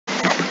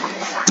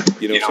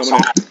Hey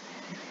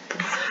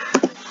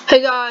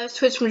guys,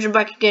 Twitch Major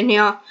back again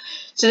here.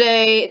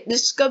 Today,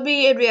 this is gonna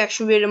be a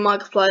reaction video to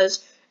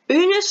Markiplier's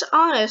Unus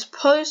Annus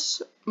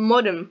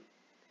Postmodern.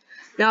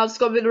 Now, it's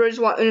gonna be the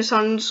reason why Unus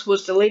Annus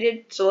was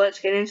deleted, so let's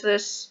get into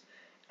this.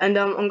 And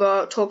I'm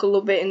gonna talk a little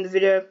bit in the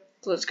video,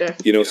 so let's go.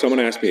 Someone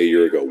asked me a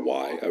year ago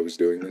why I was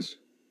doing this.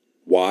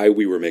 Why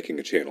we were making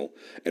a channel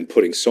and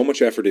putting so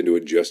much effort into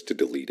it just to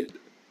delete it.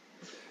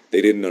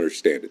 They didn't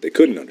understand it. They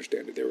couldn't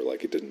understand it. They were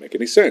like, it didn't make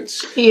any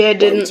sense. Yeah, it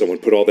didn't. Why would someone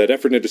put all that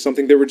effort into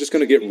something they were just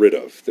going to get rid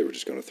of? They were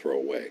just going to throw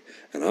away.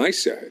 And I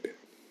said,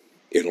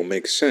 it'll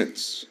make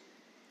sense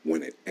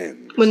when it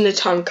ends. When the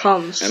time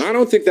comes. And I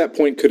don't think that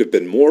point could have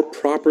been more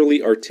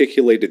properly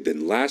articulated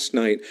than last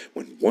night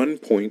when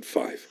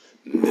 1.5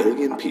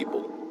 million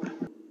people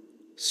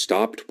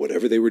stopped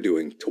whatever they were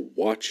doing to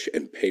watch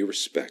and pay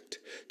respect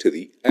to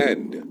the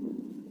end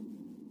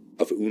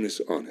of Unus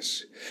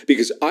Annus.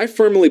 Because I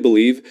firmly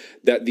believe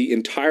that the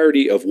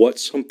entirety of what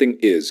something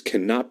is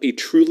cannot be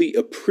truly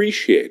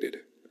appreciated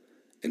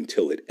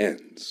until it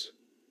ends.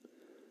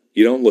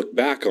 You don't look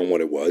back on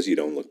what it was, you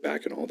don't look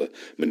back on all the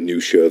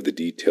minutiae of the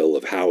detail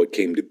of how it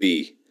came to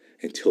be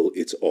until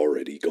it's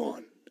already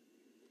gone.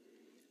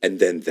 And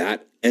then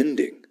that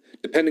ending,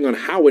 depending on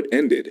how it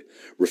ended,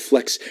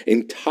 reflects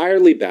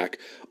entirely back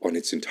on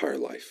its entire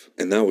life.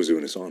 And that was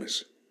Unus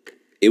Annus.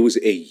 It was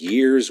a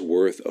year's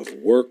worth of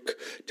work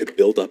to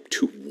build up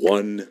to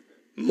one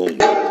moment.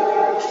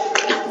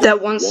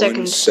 That 1 second.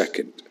 1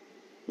 second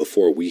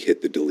before we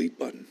hit the delete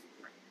button.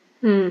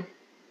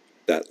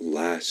 That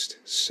last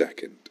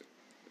second.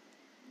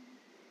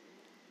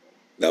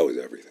 That was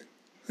everything.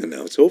 And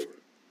now it's over.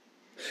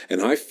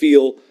 And I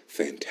feel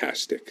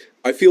fantastic.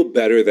 I feel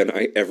better than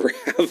I ever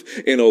have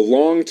in a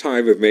long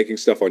time of making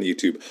stuff on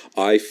YouTube.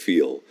 I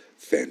feel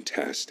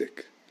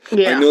fantastic.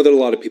 Yeah. I know that a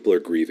lot of people are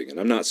grieving, and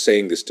I'm not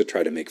saying this to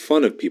try to make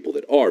fun of people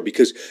that are,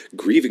 because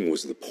grieving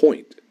was the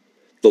point.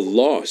 The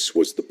loss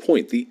was the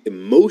point. The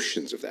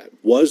emotions of that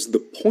was the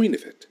point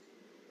of it.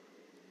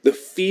 The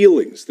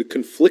feelings, the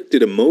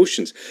conflicted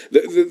emotions,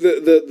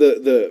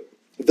 the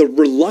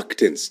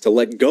reluctance to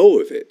let go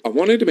of it. I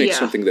wanted to make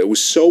something that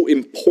was so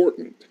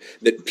important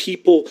that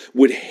people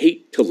would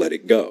hate to let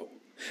it go.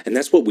 And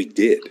that's what we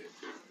did.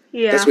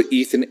 Yeah. That's what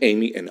Ethan,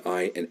 Amy, and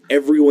I, and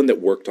everyone that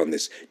worked on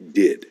this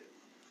did.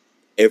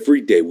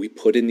 Every day we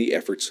put in the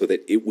effort so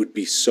that it would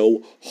be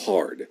so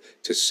hard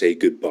to say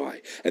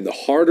goodbye. And the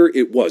harder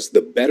it was,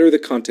 the better the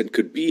content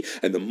could be.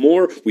 And the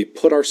more we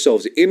put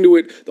ourselves into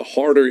it, the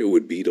harder it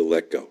would be to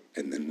let go.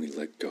 And then we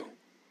let go.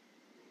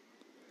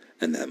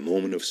 And that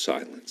moment of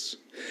silence,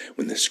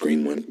 when the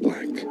screen went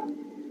black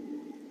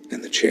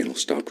and the channel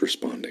stopped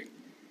responding.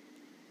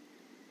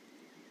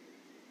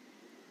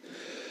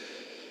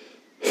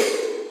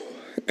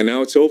 And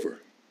now it's over.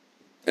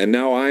 And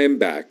now I am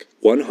back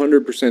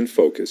 100%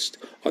 focused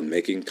on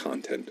making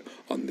content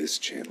on this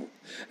channel.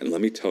 And let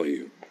me tell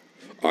you,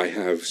 I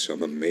have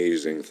some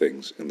amazing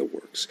things in the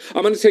works.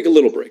 I'm going to take a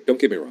little break. Don't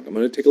get me wrong. I'm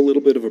going to take a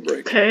little bit of a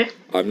break. Okay.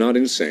 I'm not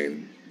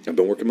insane. I've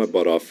been working my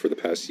butt off for the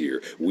past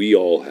year. We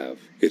all have.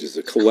 It is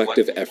a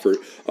collective effort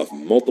of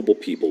multiple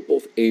people,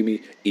 both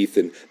Amy,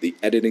 Ethan, the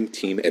editing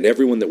team, and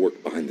everyone that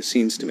worked behind the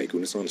scenes to make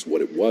Unus Annus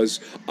what it was.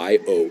 I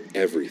owe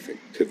everything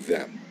to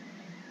them.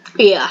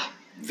 Yeah.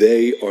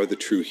 They are the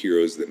true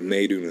heroes that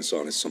made Unus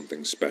Annus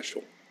something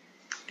special.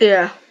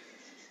 Yeah.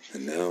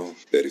 And now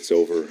that it's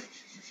over,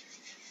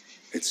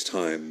 it's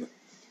time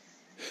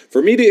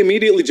for me to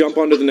immediately jump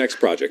onto the next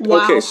project.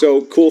 Wow. Okay,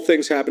 so cool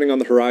things happening on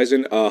the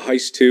horizon.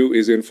 Heist 2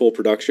 is in full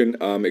production.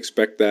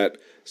 Expect that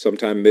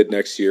sometime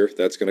mid-next year.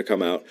 That's going to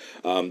come out.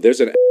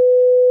 There's an...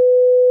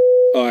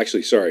 Oh,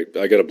 actually, sorry.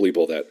 I got to bleep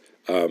all that.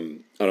 I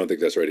don't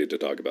think that's ready to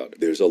talk about.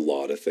 There's a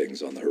lot of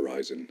things on the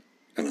horizon,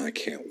 and I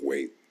can't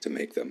wait to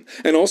make them.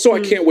 And also, I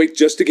can't wait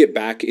just to get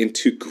back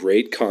into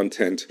great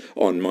content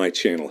on my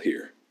channel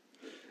here.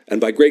 And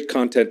by great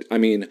content, I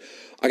mean,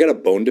 I got a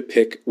bone to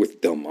pick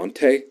with Del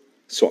Monte,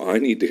 so I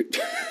need to...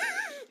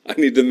 I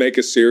need to make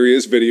a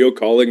serious video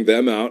calling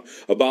them out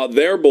about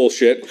their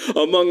bullshit,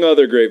 among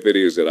other great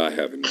videos that I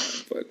have in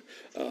mind. But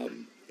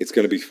it's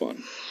going to be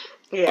fun.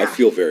 Yeah. I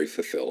feel very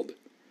fulfilled.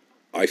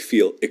 I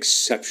feel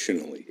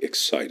exceptionally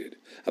excited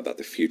about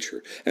the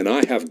future. And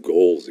I have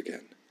goals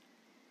again.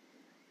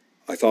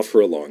 I thought for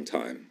a long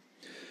time,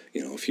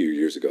 a few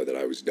years ago, that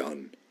I was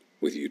done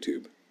with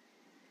YouTube.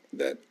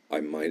 That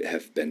I might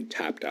have been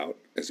tapped out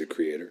as a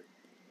creator.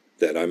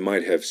 That I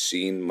might have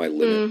seen my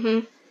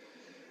limit.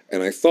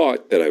 And I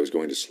thought that I was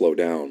going to slow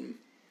down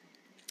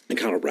and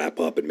kind of wrap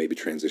up and maybe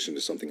transition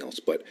to something else.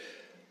 But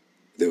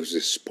there was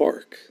this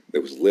spark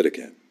that was lit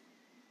again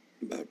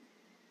about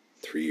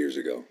 3 years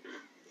ago.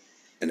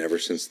 And ever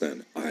since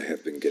then, I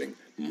have been getting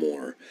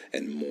more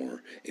and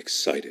more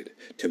excited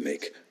to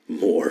make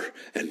more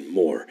and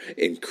more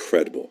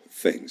incredible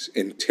things.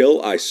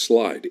 Until I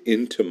slide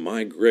into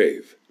my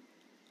grave,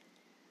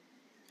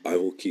 I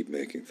will keep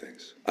making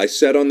things. I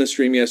said on the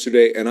stream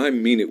yesterday, and I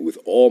mean it with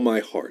all my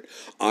heart,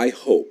 I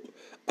hope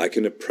I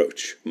can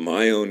approach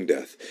my own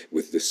death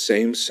with the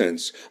same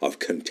sense of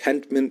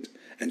contentment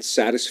and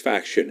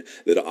satisfaction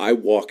that I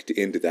walked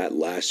into that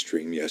last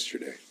stream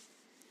yesterday.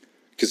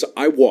 Because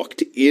I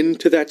walked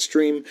into that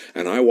stream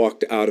and I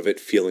walked out of it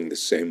feeling the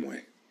same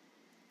way.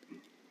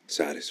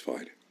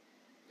 Satisfied,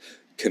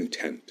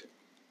 content,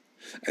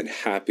 and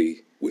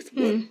happy with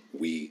what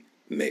we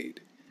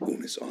made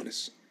Unus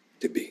Annus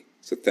to be.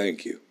 So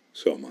thank you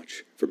so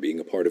much for being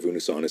a part of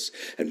Unus Annus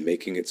and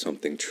making it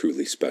something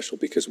truly special,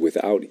 because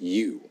without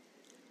you,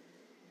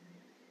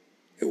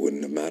 it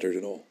wouldn't have mattered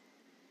at all.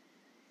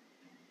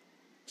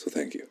 So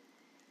thank you.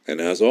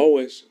 And as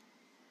always,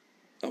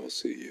 I will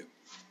see you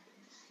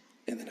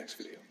in the next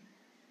video.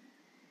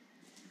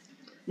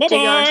 Bye-bye!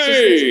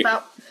 Okay,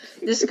 guys,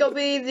 this is going to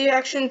be the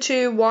reaction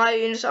to why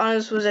Unus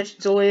Annus was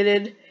actually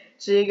deleted.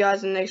 See you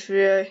guys in the next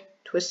video.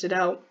 Twist it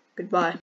out. Goodbye.